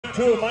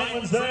got two of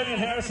Maitland's there and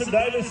Harrison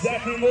Davis,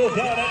 Zachary Moore going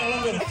out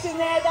along with action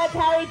there. That's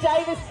Harry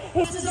Davis.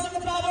 He's just on the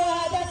bubble.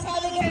 That's how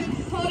they're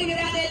holding it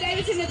out there.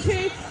 Davis in the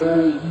two.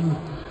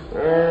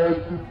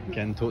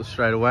 Getting taught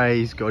straight away.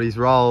 He's got his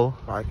roll.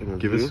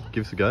 Give us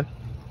a go.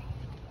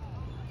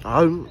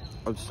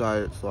 I'd say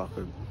it's like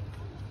a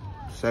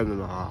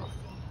 7.5.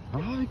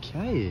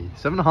 Okay,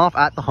 7.5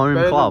 at the home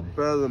club.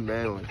 Better than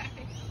Manly.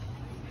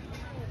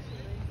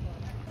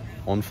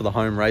 On for the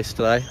home race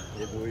today.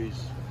 Yeah,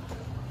 boys.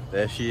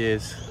 There she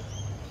is.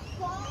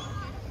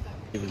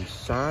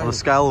 Insane. On a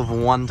scale of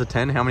 1 to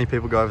 10, how many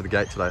people go over the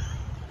gate today?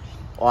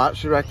 I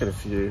actually reckon a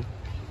few.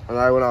 I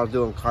know when I was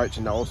doing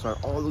coaching, they all said,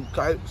 "Oh, the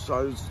gate's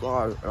so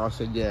slow," and I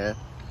said, "Yeah,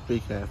 be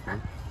careful."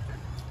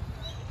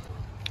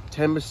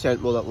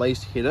 10% will at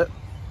least hit it.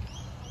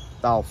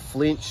 They'll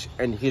flinch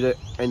and hit it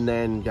and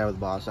then go with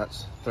the bars.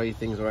 That's 3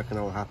 things I reckon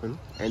will happen.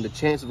 And the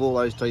chance of all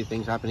those 3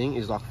 things happening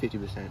is like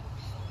 50%.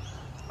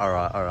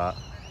 Alright, alright.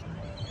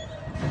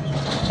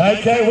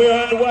 Okay, we're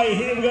underway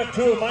here. We've got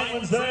two of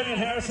Maitland's there and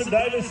Harrison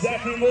Davis,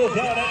 Zachary Moore going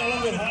out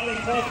along with Harley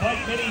Clark,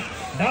 Blake Mitty,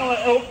 Noah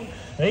Elton,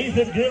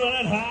 Ethan Gillen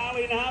and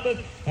Harley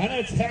Narbon, and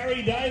it's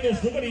Harry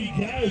Davis. Look at him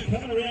go,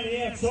 coming around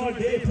the outside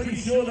there. Pretty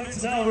sure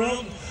that's Noah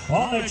Elton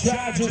on the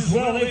charge as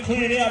well. They've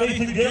cleared out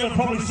Ethan Gillen,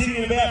 probably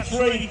sitting at about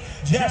 3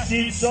 just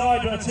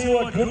inside. But I tell you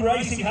what, good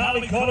racing.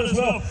 Harley Cott as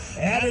well,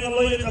 out in the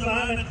lead at the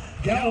moment.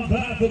 Going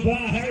bar for bar,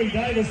 Harry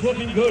Davis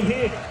looking good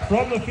here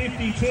from the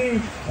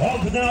 52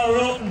 of Noah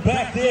Elton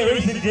back there.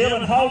 Ethan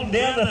Gillen holding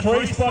down the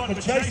 3 spot for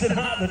Jason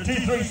Hart, the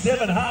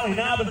 237. Harley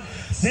Narbon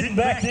sitting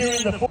back there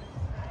in the 4.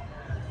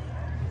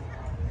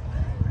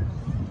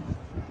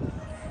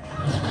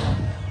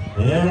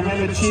 Yeah,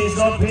 remember, cheers,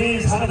 not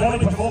beers. Hunter Valley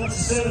Performance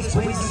Service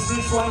brings us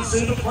this one.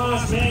 Super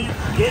class, man.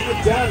 Getting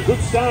it done. Good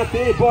start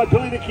there by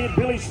Billy the Kid,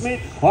 Billy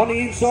Smith on the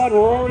inside.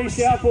 Rory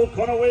Southall,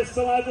 Connor West,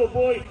 the local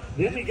boy.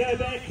 Then we go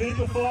back,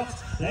 Cooper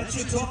Fox. That's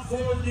your top 4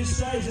 at this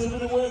stage. A little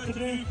bit of work to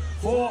do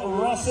for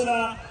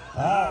Rossiter,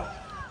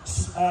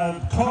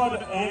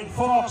 Cod and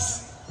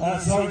Fox.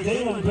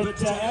 Gillen,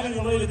 but out in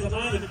the lead at the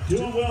moment,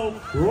 doing well,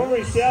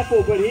 Rory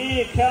Southall, but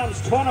here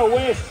comes Connor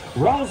West,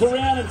 rolls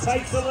around and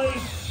takes the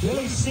lead.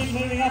 Billy Smith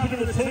moving up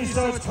into the 2,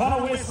 so it's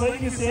Connor West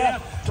leading us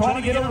out, trying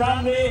to get a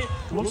run there.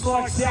 Looks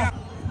like South.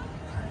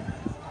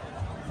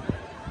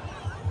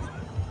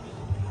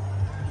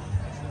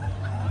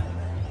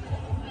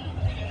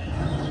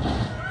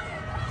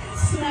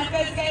 Snap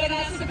goes the gate on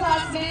our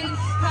superclass men.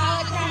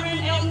 Carla,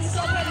 Cameron, Elton,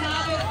 Stopper,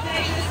 Margaret,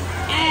 Davis,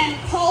 and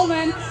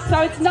Coleman.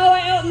 So it's Noah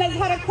Elton that's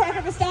had a crack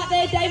of a start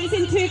there. Davis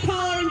in 2,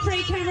 Carla in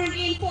 3, Cameron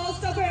in 4,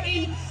 Stopper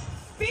in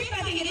 5th,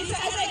 I think it is. So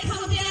as they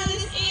come down,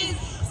 this is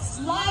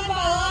line by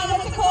line.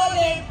 That's a call.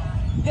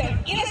 They're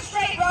in a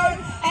straight road,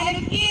 and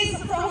it is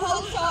from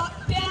whole shot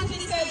down to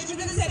this to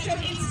the section.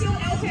 It's still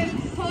Elton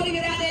holding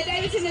it out there.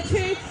 Davis in the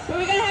 2, but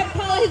we're going to have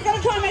Carla. He's going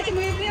to try and make a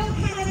move. Neil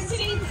Cameron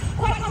sitting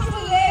quite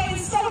comfortable there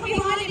with Stopper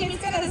behind him. He's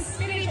going to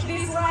finish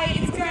this way.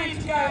 It's going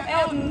to go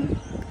Elton.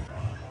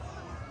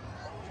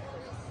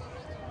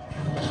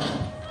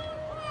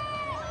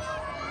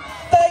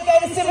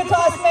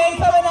 Superclass man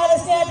coming at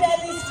us now down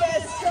this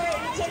first straight.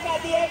 Check out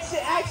the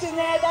action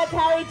there. That's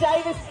Harry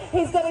Davis.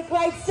 He's got a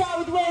great start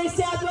with Rory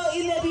Southwell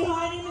in there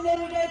behind him, and then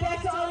we go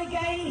back to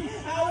Allegheny.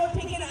 We're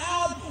picking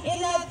up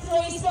in that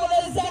 3 spot.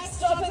 There's Zach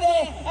Stopper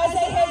there as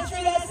they head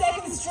through that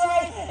second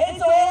straight.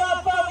 It's all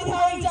up front with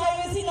Harry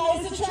Davis. He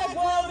knows the track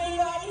well, been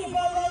riding here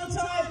for a long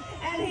time,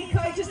 and he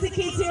coaches the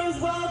kids here as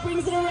well.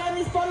 Brings it around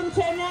this bottom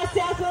turn now.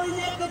 Southwell in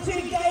there for the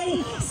 2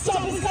 Gainey.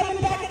 Stopper's coming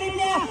back at him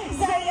now.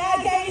 So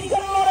Gainey's got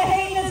a lot of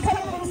heat.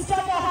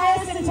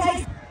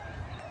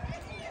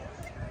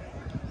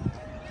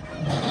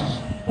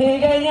 Here we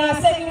go now,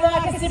 second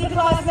Riker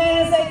Superclass man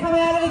as they come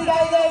out of the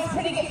gate. There's a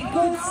pretty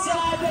good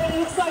start, but it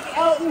looks like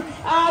Elton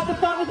at the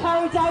front with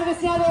Harry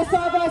Davis. Now they're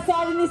side by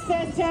side in this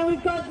first turn.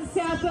 We've got the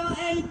Southwell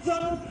and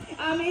Donald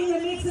in the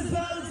mix as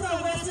well.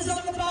 So West is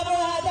on the bubble.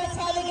 That's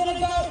how they're going to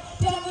go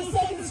down the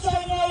second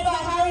straight now. You've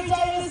got Harry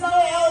Davis,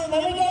 Noah Elton.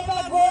 Then we go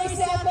back, Rory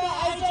Southwell,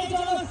 AJ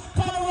Donald,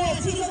 Connor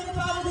West. He's on the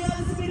bubble. The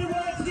others a bit of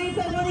work to do. So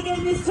they want to get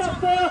in this top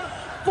 4.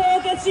 4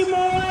 gets you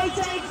more.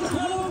 AJ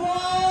Donald,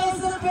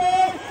 the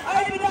bird.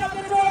 Open up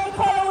the door for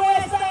Connor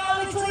West. They are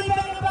literally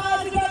back at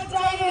bars. We've got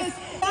Davis,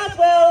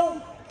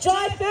 Southwell,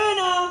 Jai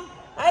Furner,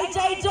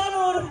 AJ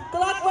Donald,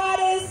 Gluck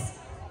Riders.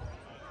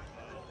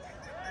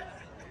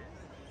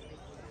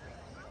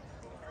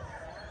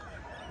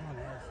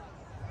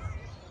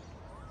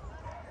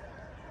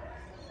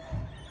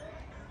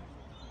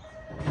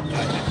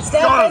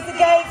 Step across the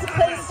gates, a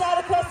clean start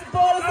across the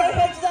board as they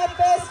head to that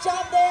first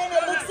jump there, and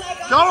it looks like...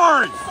 That's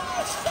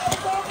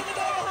all going to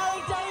go to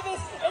Harry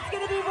Davis. It's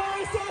going to be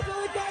Rory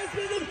Southwell that goes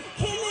with him.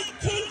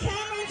 King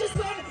Cameron just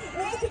went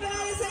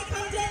walkabout as they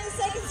come down the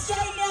second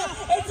straight now.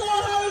 It's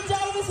all Harry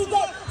Davis. We've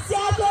got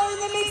Southwell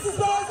in the mix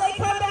as well as they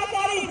come back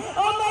at him.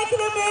 Oh,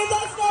 making a move.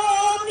 That's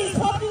Noah Elton. He's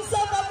popped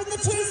himself up in the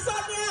 2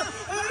 spot now.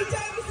 Harry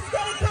Davis is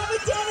going to come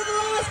it down to the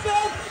last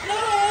bird.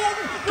 Noah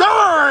Elton.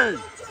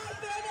 Going!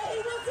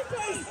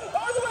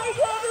 All the way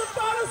down to the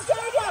final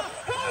straight up.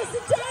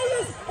 Harrison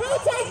Davis will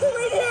take the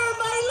win here at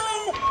Maitland.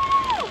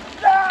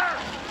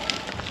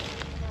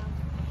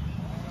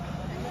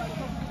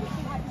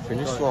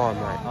 Finish line,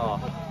 mate. Oh,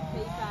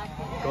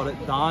 got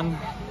it done.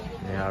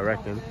 Yeah, I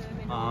reckon.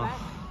 I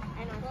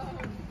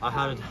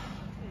had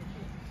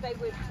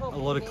a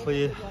lot of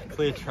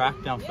clear track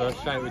down first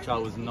straight, which I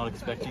was not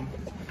expecting.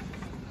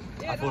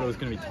 I thought it was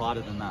going to be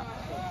tighter than that.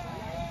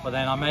 But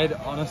then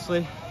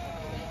honestly,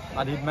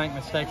 I did make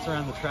mistakes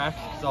around the track,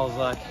 so I was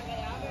like,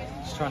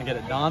 just trying to get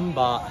it done,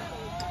 but...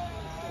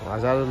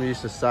 As Adam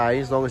used to say,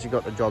 as long as you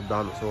got the job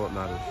done, that's all that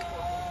matters.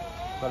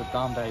 Got it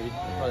done, baby.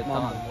 Yeah. Got it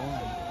done.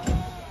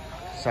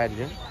 Say it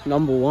again.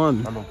 Number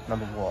one. Number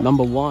what?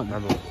 Number one.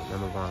 Number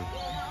one.